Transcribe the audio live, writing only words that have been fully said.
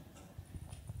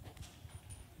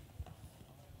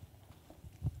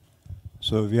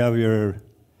So if you have your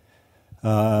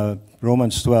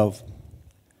Romans 12.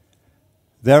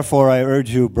 Therefore, I urge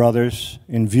you, brothers,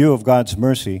 in view of God's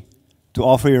mercy, to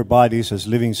offer your bodies as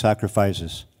living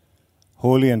sacrifices,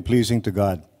 holy and pleasing to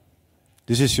God.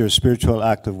 This is your spiritual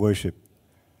act of worship.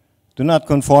 Do not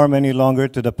conform any longer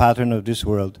to the pattern of this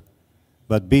world,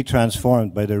 but be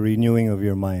transformed by the renewing of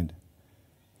your mind.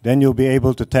 Then you'll be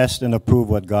able to test and approve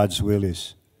what God's will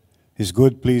is, His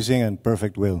good, pleasing, and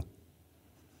perfect will.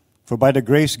 For by the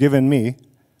grace given me,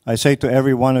 I say to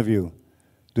every one of you,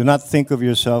 do not think of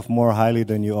yourself more highly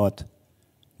than you ought,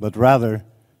 but rather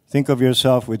think of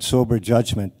yourself with sober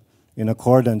judgment in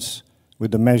accordance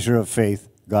with the measure of faith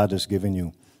God has given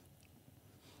you.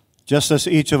 Just as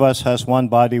each of us has one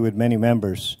body with many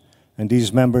members, and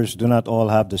these members do not all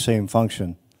have the same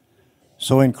function,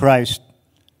 so in Christ,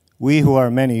 we who are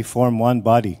many form one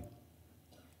body,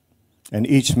 and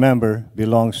each member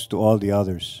belongs to all the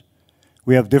others.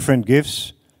 We have different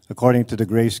gifts according to the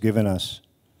grace given us.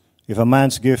 If a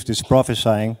man's gift is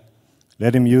prophesying,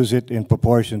 let him use it in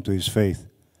proportion to his faith.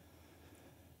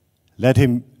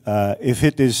 If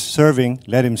it is serving,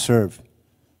 let him serve.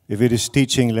 If it is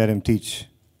teaching, let him teach.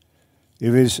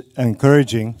 If it is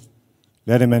encouraging,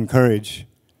 let him encourage.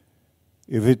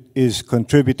 If it is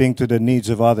contributing to the needs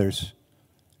of others,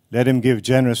 let him give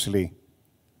generously.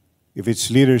 If it's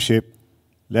leadership,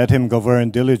 let him govern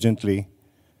diligently.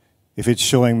 If it's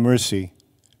showing mercy,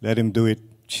 let him do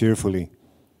it cheerfully.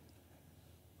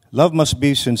 Love must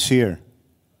be sincere.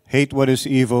 Hate what is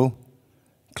evil.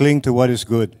 Cling to what is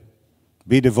good.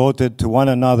 Be devoted to one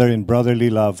another in brotherly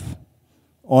love.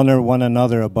 Honor one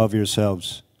another above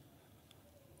yourselves.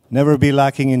 Never be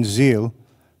lacking in zeal,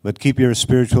 but keep your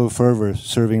spiritual fervor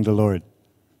serving the Lord.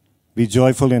 Be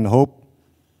joyful in hope,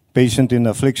 patient in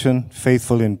affliction,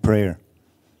 faithful in prayer.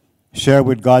 Share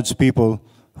with God's people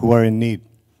who are in need.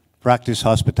 Practice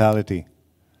hospitality.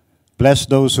 Bless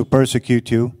those who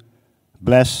persecute you.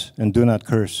 Bless and do not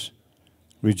curse.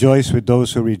 Rejoice with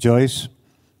those who rejoice.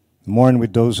 Mourn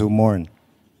with those who mourn.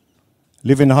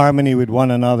 Live in harmony with one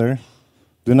another.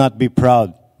 Do not be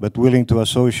proud, but willing to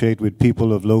associate with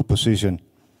people of low position.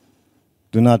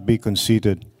 Do not be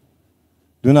conceited.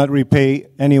 Do not repay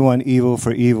anyone evil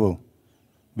for evil.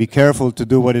 Be careful to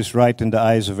do what is right in the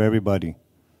eyes of everybody.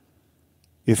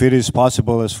 If it is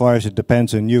possible, as far as it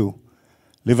depends on you,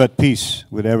 live at peace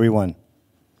with everyone.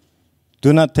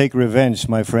 Do not take revenge,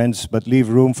 my friends, but leave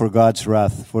room for God's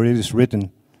wrath, for it is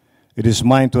written, "It is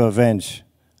mine to avenge,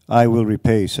 I will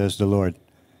repay," says the Lord.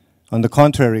 On the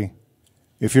contrary,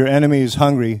 if your enemy is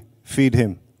hungry, feed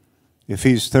him. If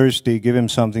he is thirsty, give him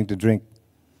something to drink.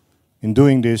 In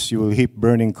doing this, you will heap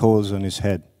burning coals on his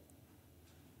head.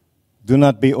 Do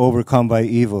not be overcome by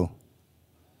evil,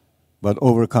 but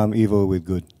overcome evil with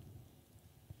good.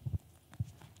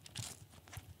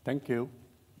 Thank you.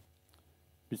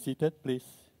 Be seated, please.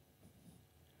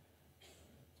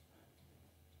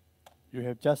 You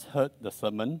have just heard the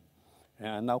sermon, and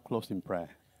I now close in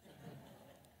prayer.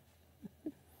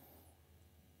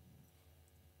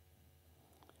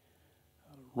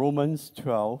 Romans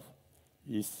 12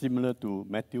 is similar to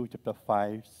Matthew chapter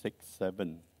 5, 6,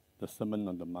 7, the Sermon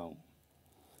on the Mount.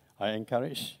 I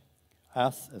encourage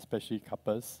us, especially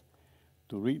couples,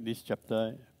 to read this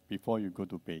chapter before you go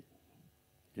to bed.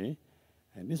 Okay?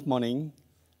 And this morning,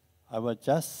 I will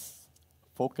just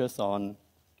focus on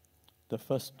the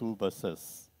first two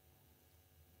verses.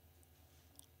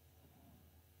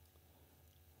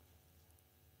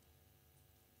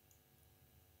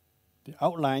 The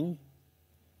outline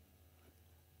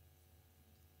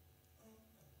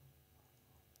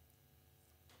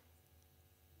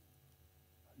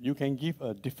you can give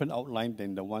a different outline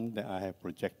than the one that I have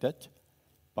projected,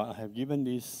 but I have given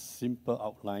this simple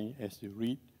outline as you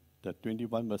read the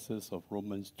 21 verses of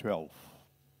Romans 12.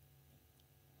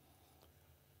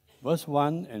 Verse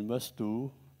 1 and verse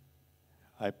 2,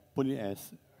 I put it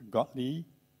as godly,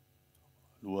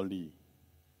 worldly.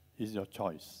 It's your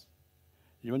choice.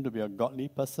 You want to be a godly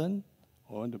person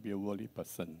or want to be a worldly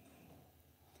person?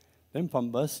 Then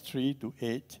from verse 3 to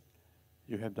 8,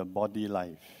 you have the body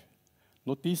life.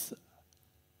 Notice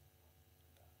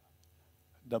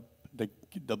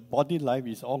the body life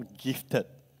is all gifted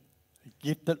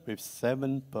with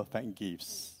 7 perfect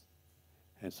gifts.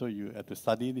 And so you have to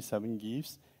study these 7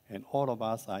 gifts, and all of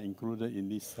us are included in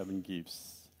these 7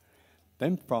 gifts.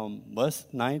 Then from verse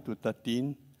 9 to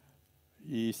 13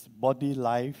 is body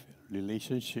life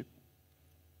relationship.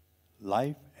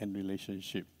 Life and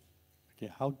relationship.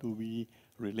 Okay, how do we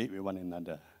relate with one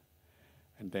another?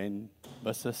 And then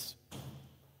verses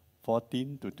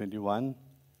 14 to 21,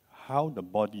 how the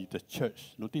body, the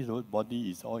church, notice the word body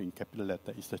is all in capital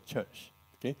letter, it's the church.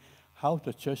 Okay, how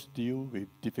the church deal with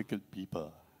difficult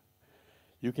people.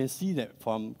 You can see that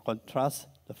from contrast,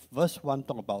 the first one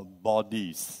talk about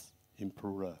bodies in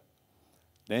plural.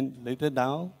 Then later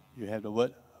down, you have the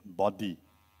word body.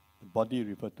 The body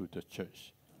refers to the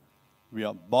church. We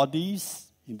are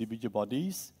bodies, individual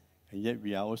bodies, and yet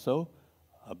we are also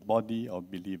a body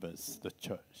of believers, the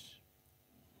church.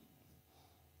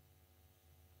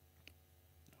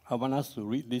 I want us to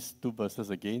read these two verses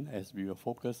again as we will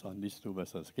focus on these two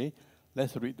verses, okay?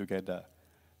 Let's read together.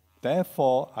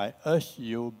 Therefore, I urge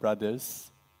you, brothers,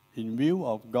 in view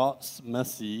of God's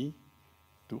mercy,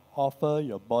 to offer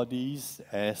your bodies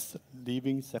as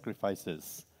living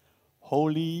sacrifices,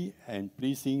 holy and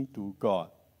pleasing to God,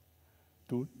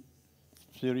 to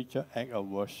spiritual act of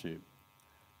worship.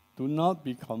 Do not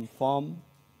be conformed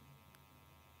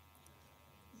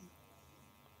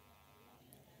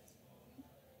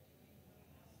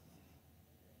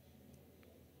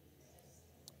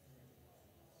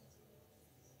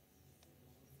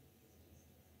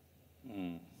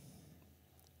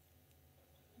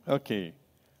Okay.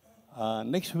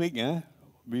 Next week,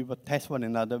 we will test one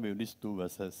another with these two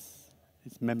verses.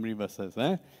 It's memory verses.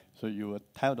 So you will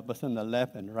tell the person on the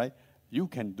left and right, you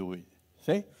can do it.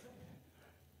 Say,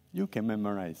 you can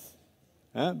memorize.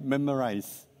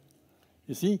 Memorize.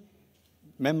 You see,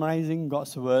 memorizing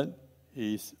God's word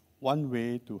is one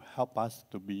way to help us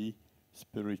to be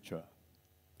spiritual.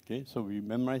 Okay, so we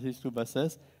memorize these two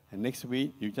verses, and next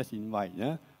week you just invite,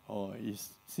 Or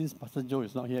since Pastor Joe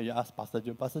is not here, you ask Pastor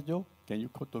Joe, can you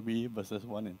quote to me verses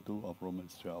 1 and 2 of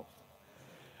Romans 12?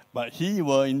 But he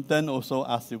will in turn also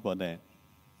ask you for that.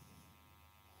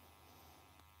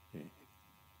 Okay.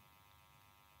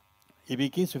 It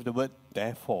begins with the word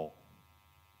therefore.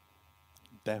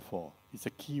 Therefore. It's a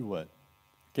key word.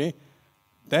 Okay?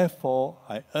 Therefore,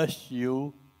 I urge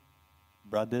you,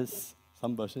 brothers,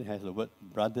 some version has the word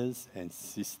brothers and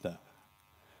sisters.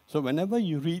 So whenever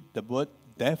you read the word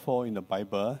therefore in the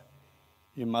Bible,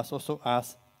 you must also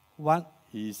ask, what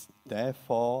is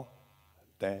therefore?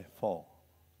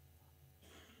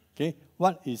 Okay,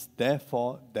 what is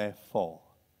therefore?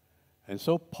 And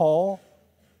so Paul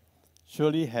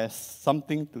surely has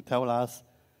something to tell us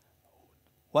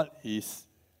what is,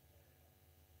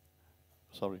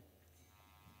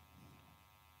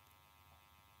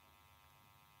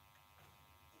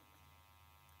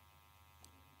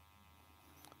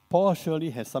 Paul surely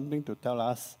has something to tell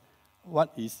us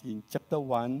what is in chapter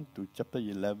 1 to chapter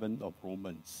 11 of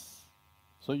Romans.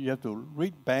 So you have to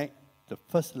read back the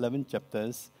first 11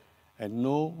 chapters and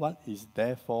know what is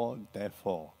therefore.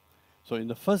 So in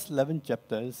the first 11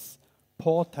 chapters,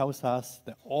 Paul tells us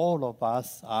that all of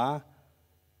us are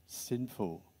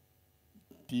sinful,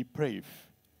 depraved,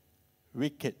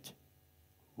 wicked,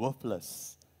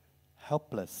 worthless,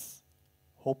 helpless,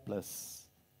 hopeless,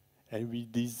 and we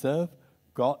deserve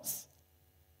God's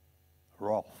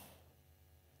wrath.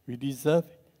 We deserve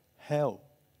hell,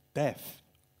 death.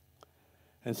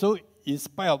 And so, in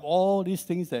spite of all these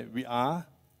things that we are,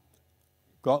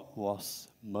 God was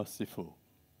merciful.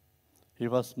 He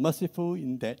was merciful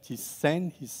in that He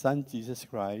sent His Son, Jesus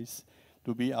Christ,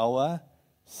 to be our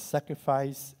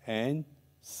sacrifice and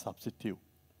substitute.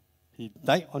 He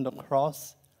died on the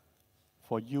cross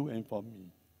for you and for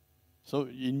me. So,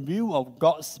 in view of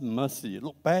God's mercy,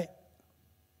 look back.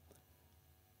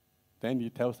 Then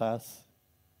He tells us,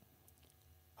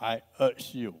 I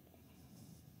urge you.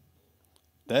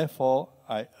 Therefore,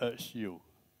 I urge you.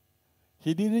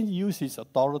 He didn't use His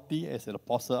authority as an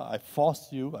apostle. I force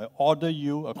you, I order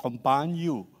you, I command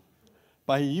you.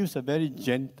 But He used a very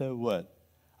gentle word.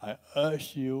 I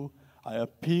urge you, I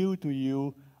appeal to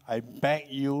you, I beg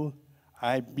you,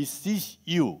 I beseech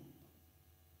you,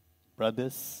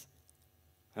 brothers,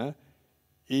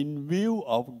 in view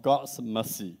of God's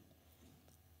mercy.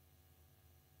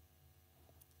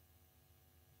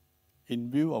 In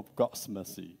view of God's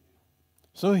mercy.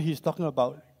 So He's talking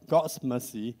about God's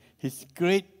mercy, His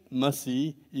great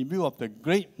mercy, in view of the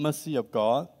great mercy of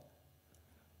God.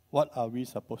 What are we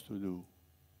supposed to do?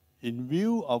 In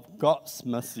view of God's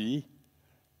mercy,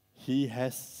 He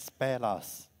has spared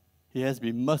us. He has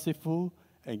been merciful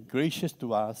and gracious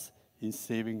to us in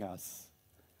saving us.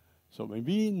 So when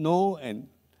we know and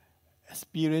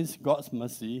experience God's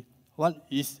mercy, what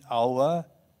is our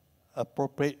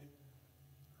appropriate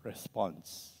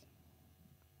response?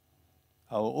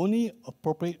 Our only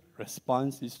appropriate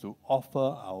response is to offer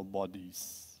our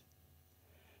bodies.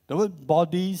 The word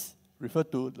bodies refer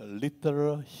to the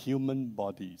literal human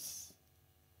bodies.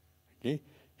 Okay?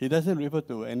 He doesn't refer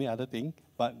to any other thing,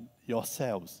 but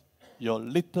yourselves, your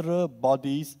literal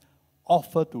bodies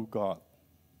offer to God.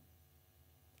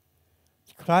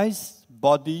 Christ's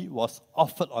body was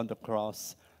offered on the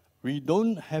cross. We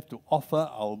don't have to offer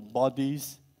our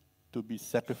bodies to be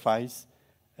sacrificed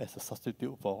as a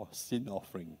substitute for sin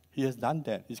offering. He has done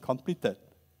that. It's completed.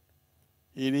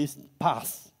 It is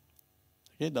past.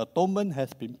 Okay, the atonement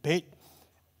has been paid.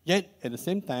 Yet, at the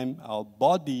same time, our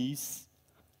bodies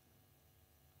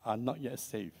are not yet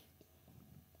saved.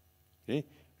 Okay?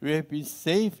 We have been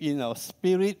saved in our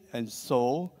spirit and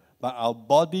soul, but our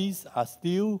bodies are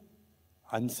still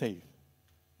unsaved.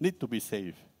 Need to be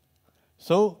saved.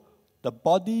 So, the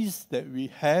bodies that we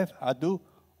have are to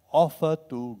offer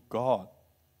to God.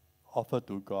 Offer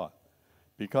to God.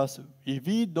 Because if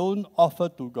we don't offer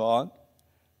to God,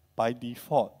 by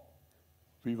default,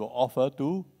 we will offer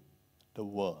to the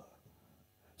world.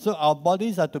 So our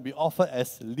bodies are to be offered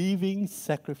as living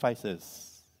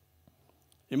sacrifices.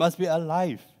 It must be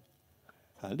alive.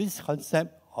 This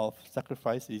concept of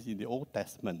sacrifice is in the Old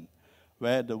Testament,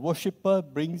 where the worshipper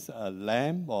brings a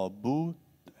lamb or a bull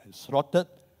and slaughtered,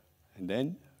 and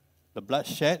then the blood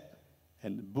shed,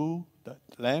 and the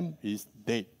lamb is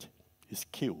dead, is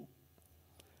killed.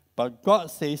 But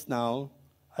God says now,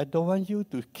 I don't want you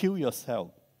to kill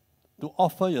yourself, to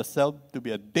offer yourself to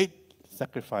be a dead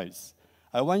sacrifice.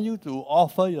 I want you to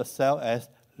offer yourself as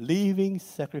living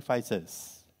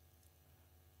sacrifices.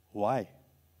 Why?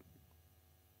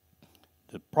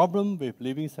 The problem with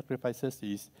living sacrifices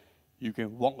is you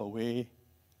can walk away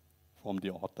from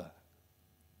the altar.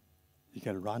 You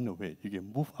can run away. You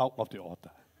can move out of the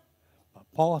altar. But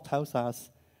Paul tells us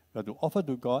we have to offer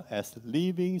to God as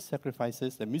living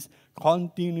sacrifices. That means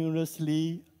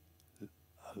continuously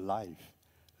alive,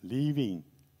 living,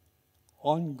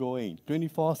 ongoing,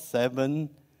 24/7.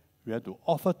 We have to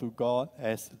offer to God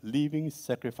as living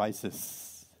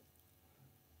sacrifices.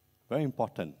 Very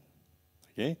important.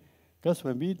 Okay? Because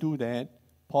when we do that,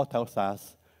 Paul tells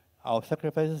us our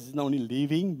sacrifices is not only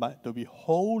living, but to be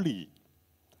holy.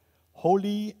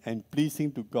 Holy and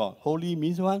pleasing to God. Holy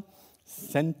means what?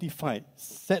 Sanctified,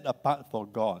 set apart for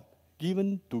God,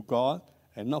 given to God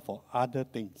and not for other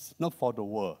things, not for the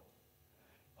world.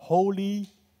 Holy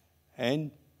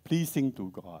and pleasing to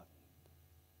God.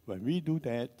 When we do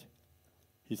that,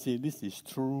 he said this is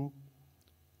true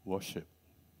worship.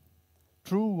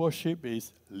 True worship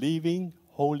is living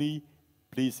holy,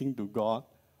 pleasing to God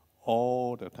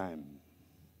all the time.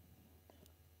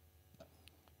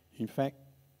 In fact,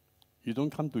 you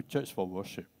don't come to church for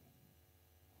worship.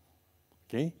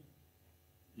 Okay?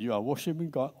 You are worshiping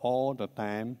God all the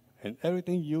time, and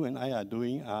everything you and I are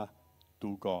doing are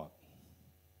to God.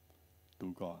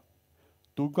 To God.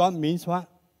 To God means what?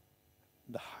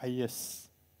 The highest,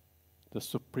 the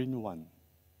supreme one,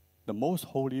 the most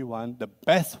holy one, the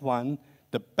best one.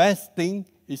 The best thing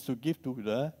is to give to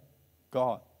the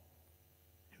God,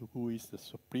 who is the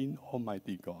supreme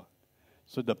almighty God.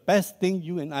 So the best thing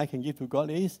you and I can give to God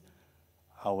is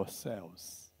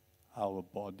ourselves, our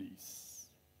bodies.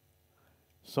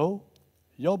 So,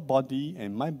 your body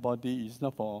and my body is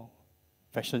not for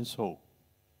fashion show,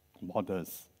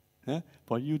 models,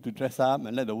 for you to dress up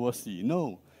and let the world see.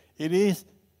 No, it is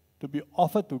to be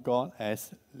offered to God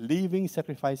as living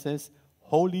sacrifices,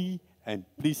 holy and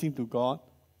pleasing to God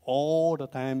all the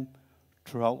time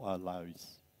throughout our lives.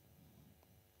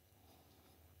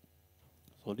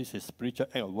 So this is spiritual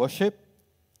act of worship.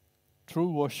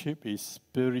 True worship is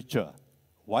spiritual.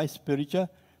 Why spiritual?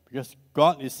 Because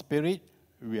God is spirit,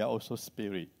 we are also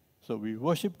spirit. So we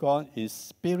worship God in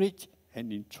spirit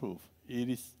and in truth. It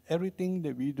is everything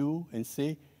that we do and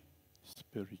say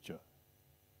spiritual.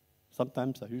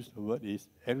 Sometimes I use the word is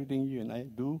everything you and I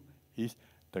do is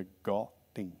the God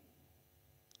thing.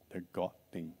 The God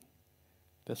thing.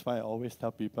 That's why I always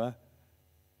tell people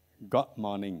God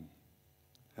morning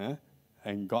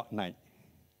and God night.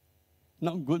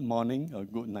 Not good morning or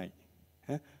good night.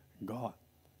 God.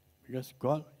 Because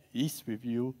God is with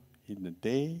you in the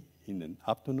day, in the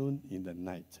afternoon, in the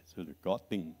night. So the God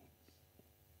thing.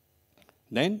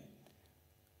 Then,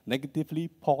 negatively,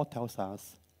 Paul tells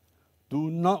us, do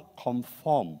not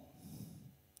conform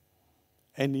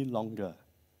any longer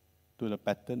to the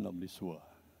pattern of this world.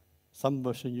 Some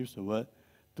versions use the word,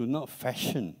 do not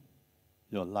fashion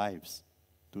your lives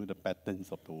to the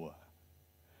patterns of the world.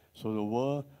 So the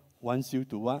world wants you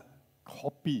to what?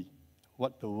 Copy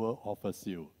what the world offers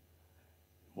you.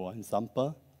 For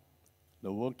example,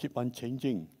 the world keep on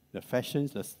changing. The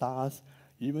fashions, the stars,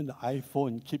 even the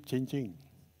iPhone keep changing.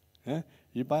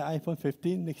 You buy iPhone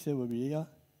 15, next year will be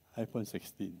iPhone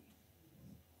 16.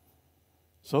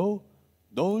 So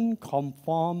don't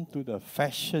conform to the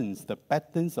fashions, the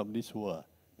patterns of this world,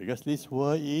 because this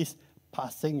world is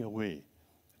passing away.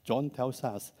 John tells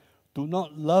us, do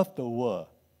not love the world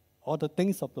or the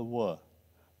things of the world.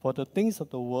 For the things of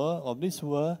the world, of this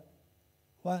world,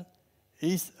 what?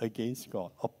 Is against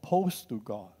God, opposed to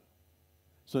God.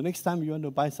 So next time you want to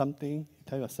buy something,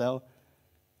 tell yourself,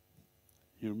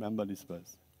 you remember this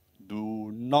verse.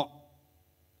 Do not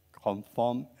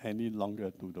conform any longer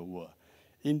to the world.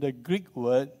 In the Greek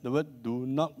word, the word do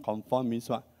not conform means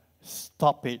what?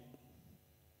 Stop it.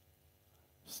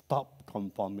 Stop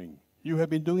conforming. You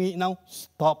have been doing it now,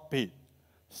 stop it.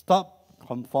 Stop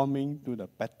conforming to the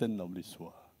pattern of this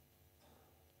world.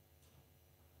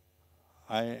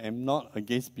 I am not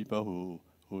against people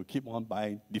who keep on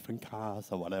buying different cars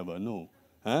or whatever. No.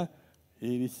 Huh?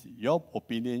 It is your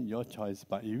opinion, your choice.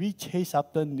 But if we chase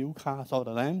after new cars all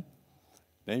the time,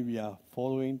 then we are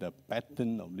following the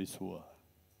pattern of this world.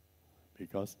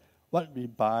 Because what we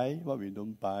buy, what we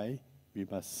don't buy, we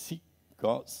must seek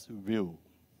God's will.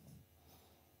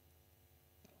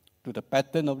 To the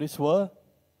pattern of this world,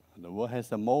 the world has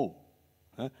a mold.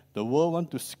 The world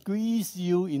wants to squeeze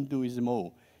you into its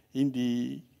mold. In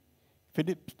the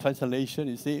Phillips translation,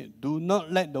 it says, do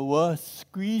not let the world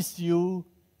squeeze you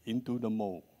into the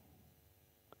mold.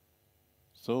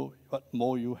 So what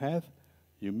mold you have,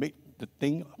 you make the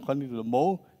thing according to the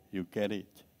mold, you get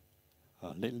it.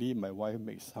 Lately, my wife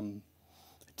makes some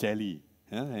jelly,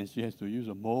 and she has to use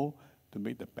a mold to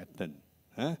make the pattern.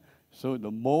 So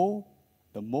the mold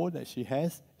that she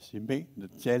has, she makes the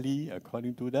jelly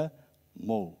according to the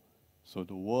mold. So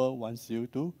the world wants you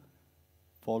to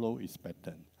follow its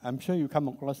pattern. I'm sure you come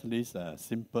across this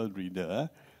simple reader.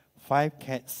 5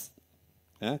 cats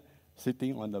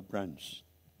sitting on the branch.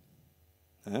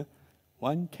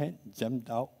 1 cat jumped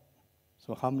out.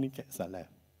 So how many cats are left?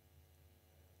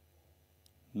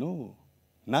 No,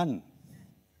 none.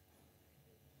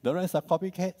 The rest are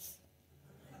copycats.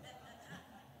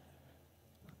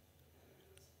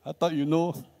 I thought you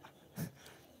know.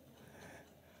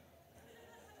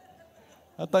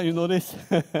 I thought you know this.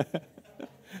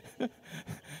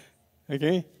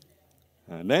 Okay?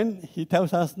 Then he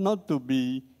tells us not to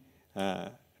be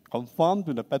conformed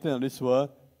to the pattern of this world.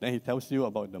 Then he tells you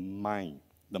about the mind.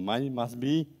 The mind must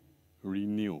be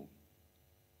renewed.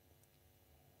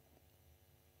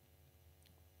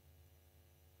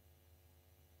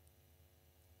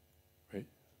 Right?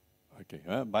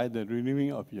 Okay. By the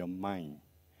renewing of your mind.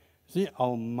 See,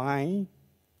 our mind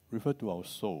refers to our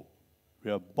soul.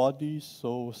 We are body,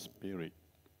 soul, spirit.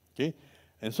 Okay?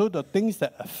 And so the things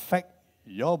that affect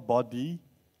your body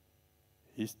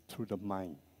is through the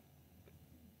mind.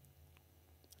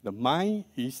 The mind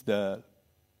is the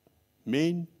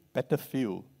main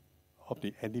battlefield of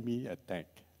the enemy attack.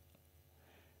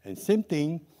 And same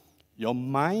thing, your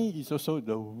mind is also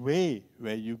the way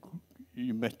where you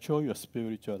mature your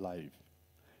spiritual life.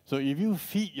 So if you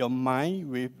feed your mind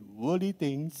with worldly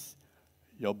things,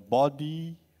 your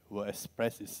body will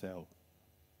express itself.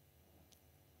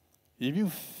 If you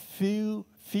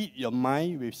feed your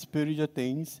mind with spiritual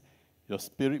things, your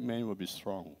spirit man will be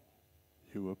strong.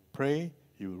 You will pray,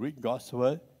 you will read God's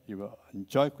word, you will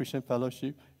enjoy Christian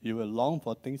fellowship, you will long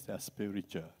for things that are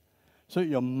spiritual. So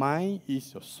your mind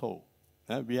is your soul.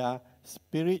 We are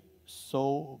spirit,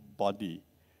 soul, body.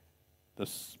 The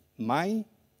mind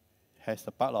has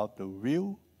the part of the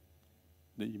will,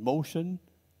 the emotion,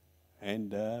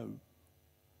 and the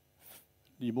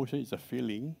emotion is a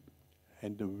feeling,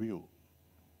 and the will.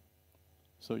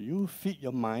 So you feed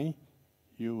your mind,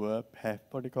 you will have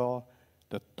what they call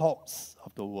the thoughts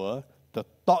of the world, the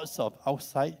thoughts of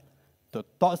outside, the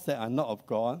thoughts that are not of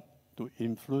God to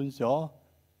influence your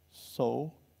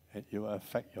soul, and it will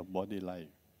affect your body life.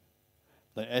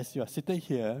 Like as you are sitting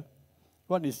here,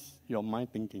 what is your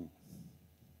mind thinking?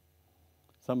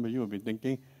 Some of you will be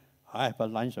thinking, I have a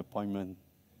lunch appointment.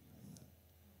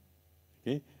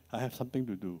 Okay, I have something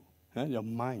to do. Your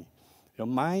mind. Your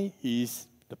mind is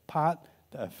the part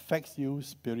that affects you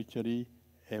spiritually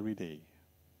every day.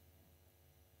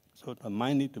 So the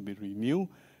mind needs to be renewed.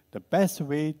 The best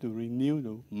way to renew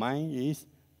the mind is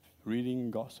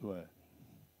reading God's word.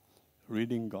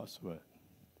 Reading God's word.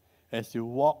 As you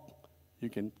walk, you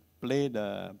can play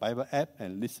the Bible app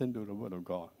and listen to the word of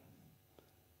God.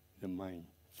 Your mind.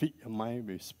 Feed your mind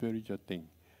with spiritual things.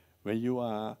 When you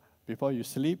are, before you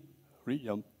sleep, read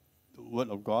your word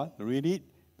of God. Read it,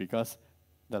 because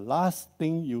the last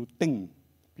thing you think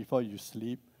before you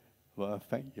sleep will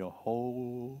affect your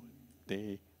whole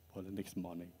day for the next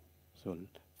morning. So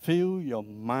fill your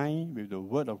mind with the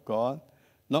word of God,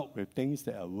 not with things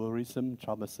that are worrisome,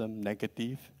 troublesome,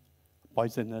 negative,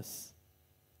 poisonous,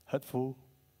 hurtful,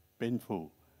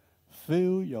 painful.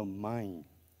 Fill your mind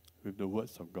with the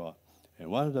words of God. And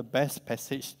one of the best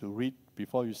passages to read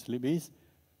before you sleep is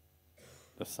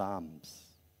the Psalms.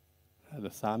 The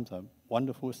Psalms are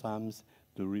wonderful Psalms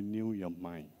to renew your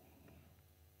mind.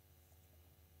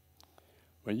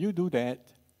 When you do that,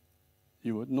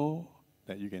 you would know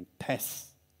that you can test.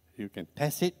 You can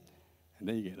test it, and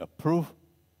then you can approve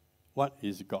what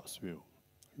is God's will.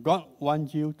 God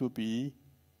wants you to be,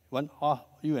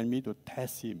 you and me to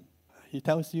test Him. He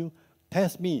tells you,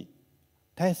 test me,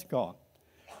 test God.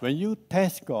 When you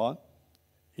test God,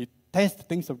 you test the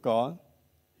things of God,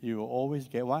 you will always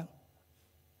get what?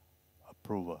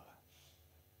 Approval.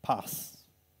 Pass.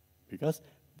 Because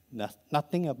there's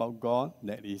nothing about God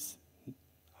that is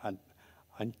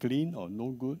unclean or no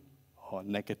good or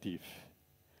negative.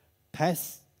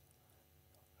 Test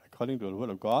according to the Word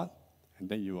of God, and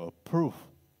then you will approve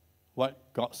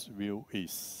what God's will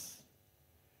is.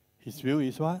 His will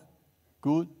is what?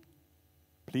 Good,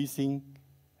 pleasing,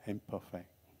 and perfect.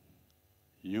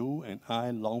 You and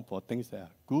I long for things that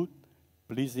are good,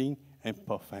 pleasing, and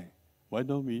perfect. Why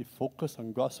don't we focus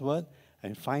on God's Word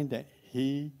and find that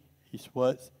His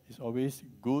words is always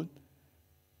good,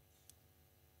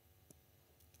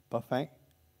 perfect,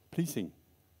 pleasing.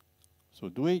 So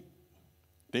do it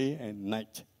day and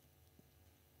night.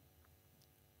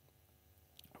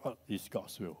 What is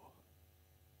God's will?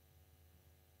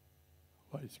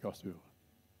 What is God's will?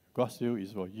 God's will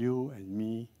is for you and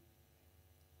me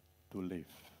to live.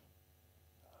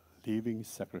 Living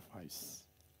sacrifice.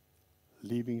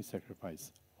 Living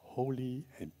sacrifice. Holy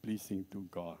and pleasing to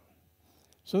God.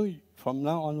 So from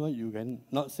now onward, you can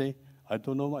not say, I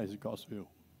don't know what is God's will.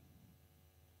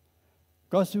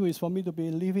 God's will is for me to be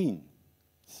a living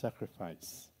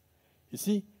sacrifice. You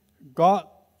see, God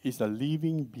is a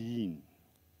living being.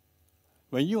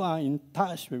 When you are in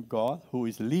touch with God, who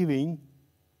is living,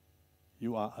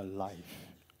 you are alive.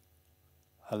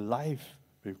 Alive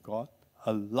with God,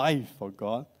 alive for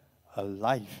God,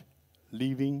 alive,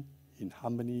 living in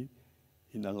harmony,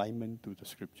 in alignment to the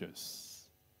Scriptures.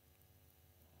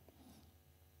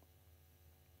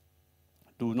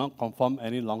 Do not conform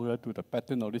any longer to the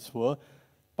pattern of this world,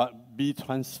 but be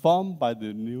transformed by the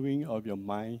renewing of your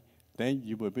mind. Then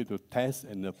you will be able to test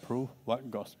and approve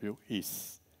what God's will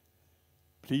is.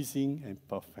 Pleasing and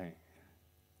perfect.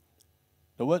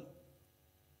 The word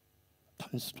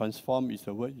transform is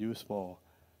the word used for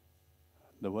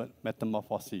the word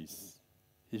metamorphosis.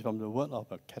 It's from the word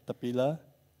of a caterpillar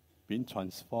being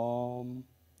transformed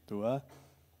to a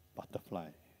butterfly.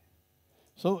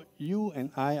 So you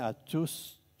and I are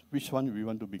choose which one we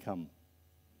want to become.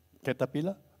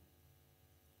 Caterpillar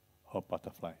or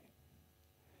butterfly.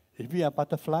 If we are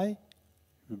butterfly,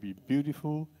 we'll be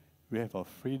beautiful, we have our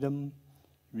freedom,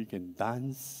 we can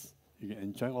dance, we can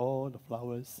enjoy all the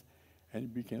flowers, and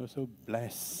we can also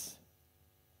bless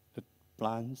the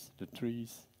plants, the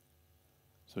trees.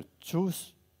 So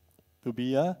choose to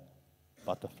be a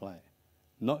butterfly,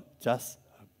 not just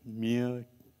a mere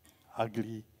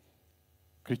ugly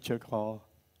creature called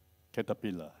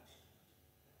caterpillar.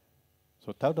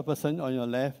 So tell the person on your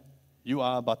left, you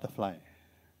are a butterfly.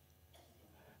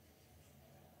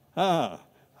 I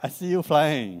see you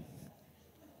flying.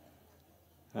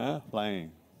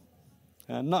 Flying.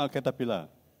 Not a caterpillar.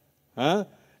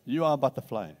 You are a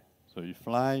butterfly. So you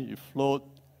fly, you float,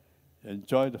 you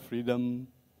enjoy the freedom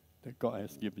that God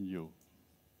has given you.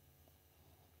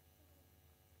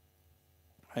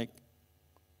 I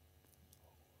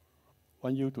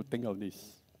want you to think of this.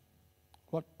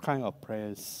 What kind of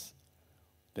prayers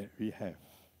that we have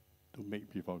to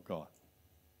make before God?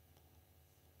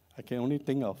 I can only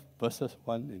think of verses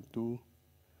 1 and 2.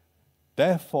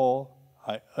 Therefore,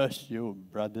 I urge you,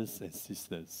 brothers and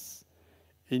sisters,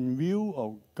 in view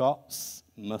of God's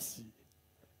mercy,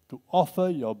 to offer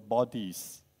your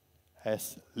bodies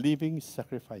as living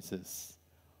sacrifices,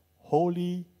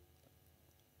 holy,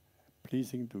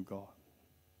 pleasing to God.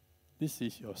 This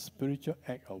is your spiritual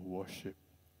act of worship.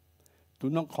 Do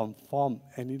not conform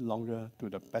any longer to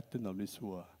the pattern of this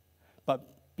world,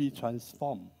 but be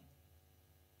transformed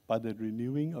by the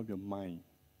renewing of your mind.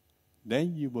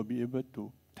 Then you will be able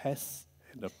to test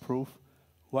and approve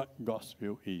what God's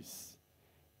will is.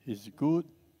 His good,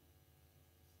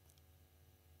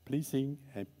 pleasing,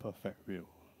 and perfect will.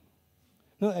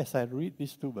 Now, as I read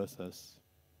these two verses,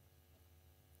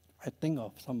 I think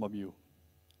of some of you.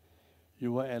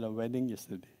 You were at a wedding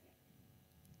yesterday.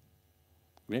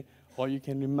 Okay? Or you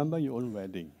can remember your own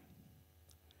wedding.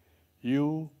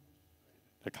 You,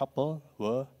 the couple,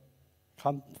 will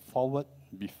come forward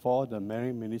before the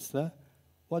married minister.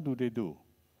 What do?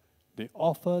 They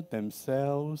offer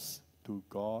themselves to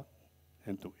God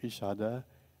and to each other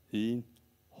in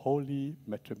holy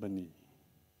matrimony.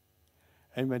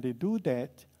 And when they do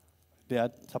that, they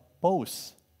are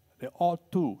supposed, they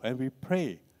ought to, and we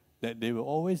pray that they will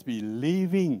always be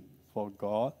living for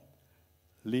God,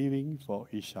 living for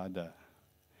each other.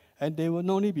 And they will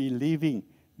not only be living,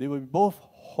 they will be both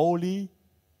holy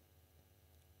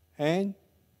and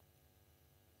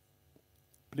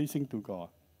pleasing to God,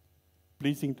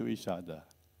 pleasing to each other.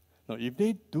 Now, if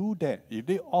they do that, if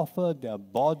they offer their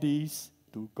bodies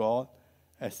to God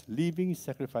as living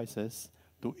sacrifices,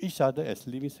 to each other as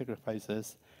living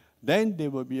sacrifices, then they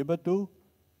will be able to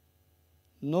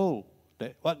know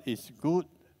that what is good,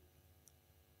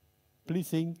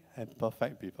 pleasing, and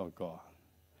perfect before God.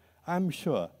 I'm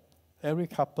sure every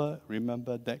couple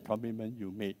remember that commitment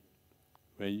you made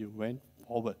when you went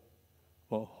forward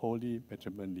for holy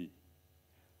matrimony.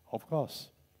 Of course,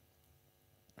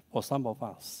 for some of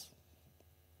us,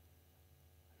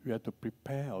 we have to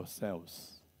prepare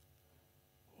ourselves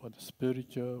for the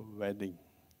spiritual wedding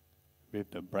with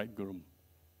the bridegroom,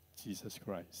 Jesus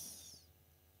Christ.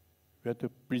 We have to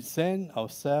present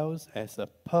ourselves as a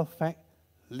perfect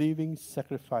living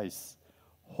sacrifice,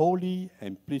 holy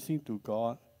and pleasing to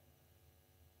God.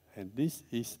 And this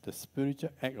is the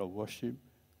spiritual act of worship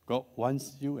God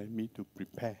wants you and me to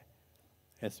prepare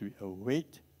as we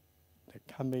await the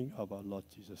coming of our Lord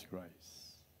Jesus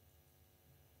Christ.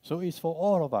 So it's for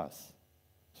all of us.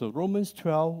 So Romans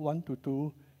 12,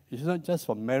 1-2 is not just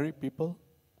for married people.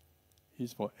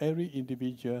 It's for every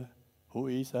individual who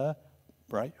is a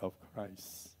bride of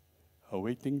Christ,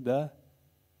 awaiting the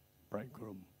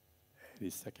bridegroom at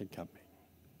his second coming.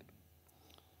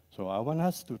 So I want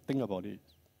us to think about it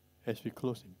as we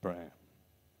close in prayer.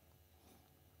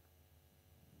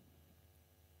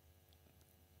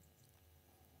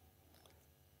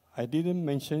 I didn't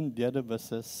mention the other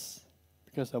verses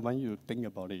because I want you to think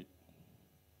about it,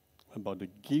 about the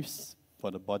gifts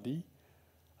for the body,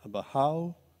 about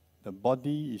how the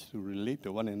body is to relate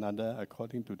to one another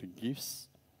according to the gifts,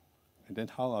 and then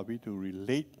how are we to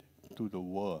relate to the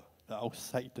world, the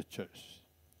outside the church.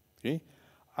 Okay?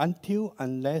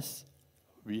 Unless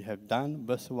we have done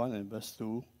verse 1 and verse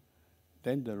 2,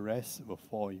 then the rest will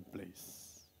fall in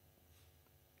place.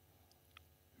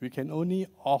 We can only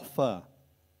offer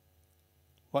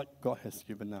what God has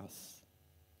given us.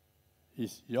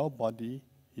 It's your body,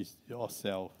 it's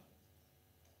yourself.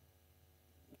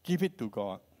 Give it to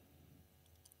God.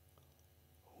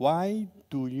 Why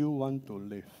do you want to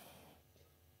live?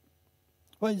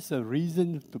 What is the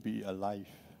reason to be alive?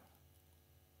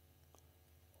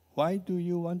 Why do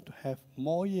you want to have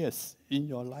more years in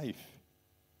your life?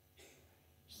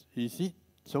 Is it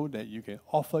so that you can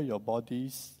offer your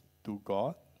bodies to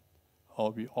God,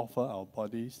 or we offer our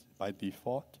bodies by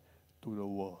default to the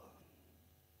world?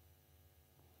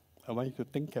 I want you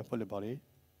to think carefully about it.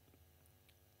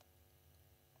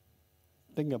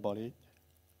 Think about it.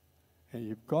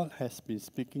 And if God has been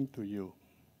speaking to you,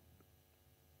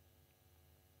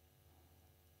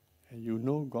 and you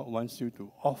know God wants you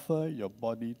to offer your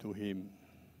body to Him,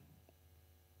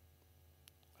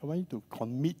 I want you to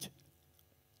commit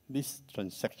this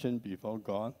transaction before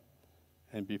God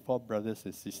and before brothers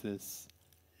and sisters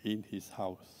in His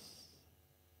house.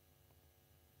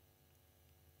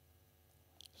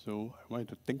 So I want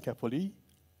you to think carefully.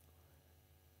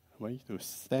 I want you to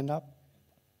stand up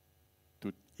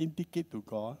to indicate to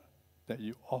God that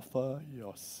you offer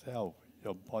yourself,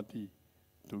 your body,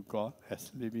 to God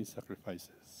as living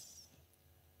sacrifices.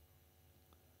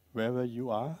 Wherever you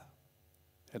are,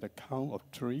 at the count of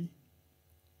 3,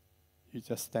 you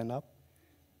just stand up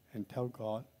and tell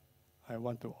God, I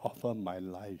want to offer my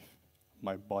life,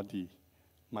 my body,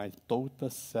 my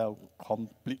total self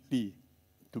completely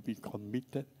to be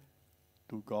committed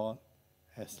to God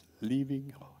as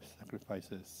living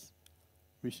sacrifices,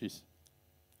 which is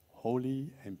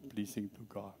holy and pleasing to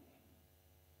God.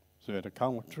 So at the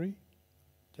count of 3,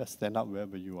 just stand up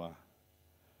wherever you are.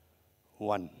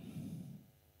 1,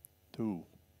 2,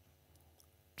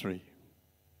 3.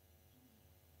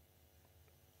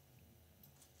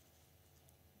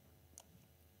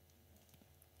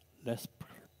 Let's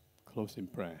close in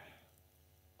prayer.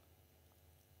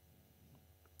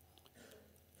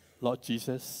 Lord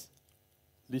Jesus,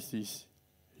 this is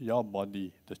your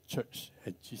body, the church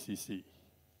at GCC.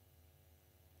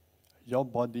 Your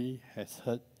body has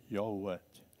heard your word.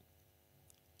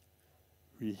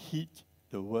 We heed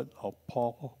the word of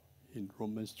Paul in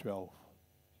Romans 12.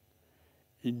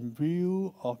 In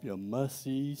view of your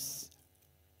mercies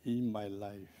in my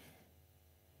life,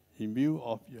 in view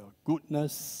of your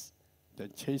goodness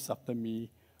that chased after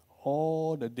me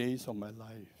all the days of my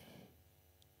life,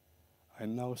 I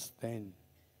now stand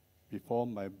before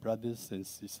my brothers and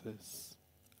sisters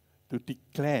to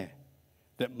declare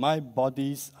that my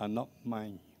bodies are not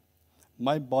mine.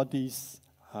 My bodies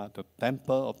the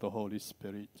temple of the Holy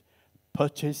Spirit,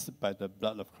 purchased by the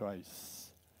blood of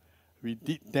Christ. We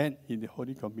did that in the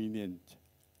Holy Communion.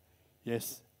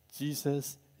 Yes,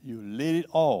 Jesus, you laid it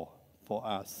all for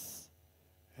us.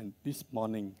 And this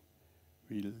morning,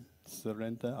 we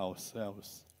surrender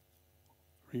ourselves.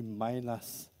 Remind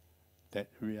us that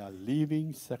we are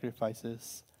living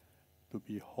sacrifices to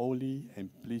be holy and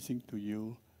pleasing to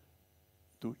you,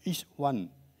 to each one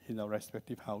in our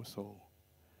respective household.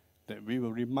 That we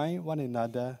will remind one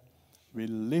another we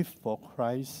live for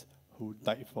Christ who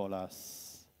died for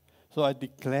us. So I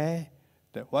declare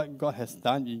that what God has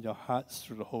done in your hearts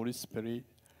through the Holy Spirit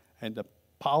and the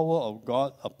power of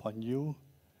God upon you,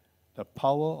 the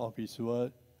power of His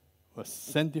Word, will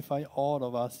sanctify all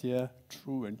of us here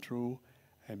true and true,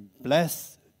 and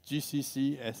bless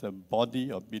GCC as a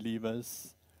body of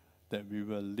believers, that we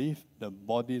will live the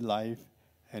body life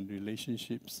and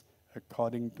relationships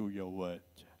according to your word.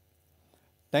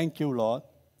 Thank you, Lord.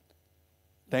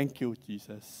 Thank you,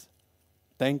 Jesus.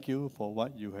 Thank you for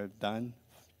what you have done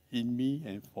in me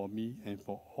and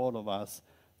for all of us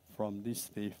from this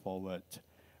day forward.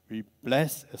 We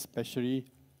bless especially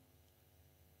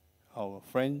our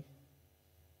friend,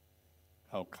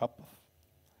 our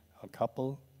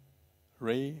couple,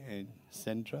 Ray and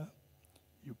Sandra.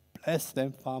 You bless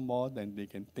them far more than they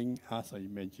can think, ask, or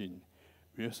imagine.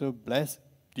 We also bless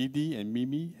Didi and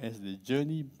Mimi as they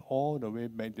journey all the way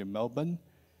back to Melbourne.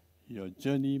 Your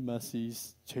journey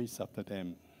mercies chase after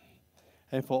them.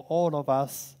 And for all of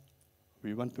us,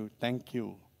 we want to thank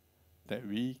you that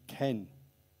we can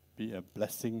be a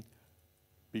blessing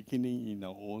beginning in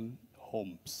our own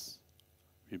homes.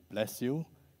 We bless you.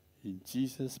 In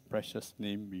Jesus' precious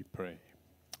name we pray.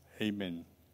 Amen.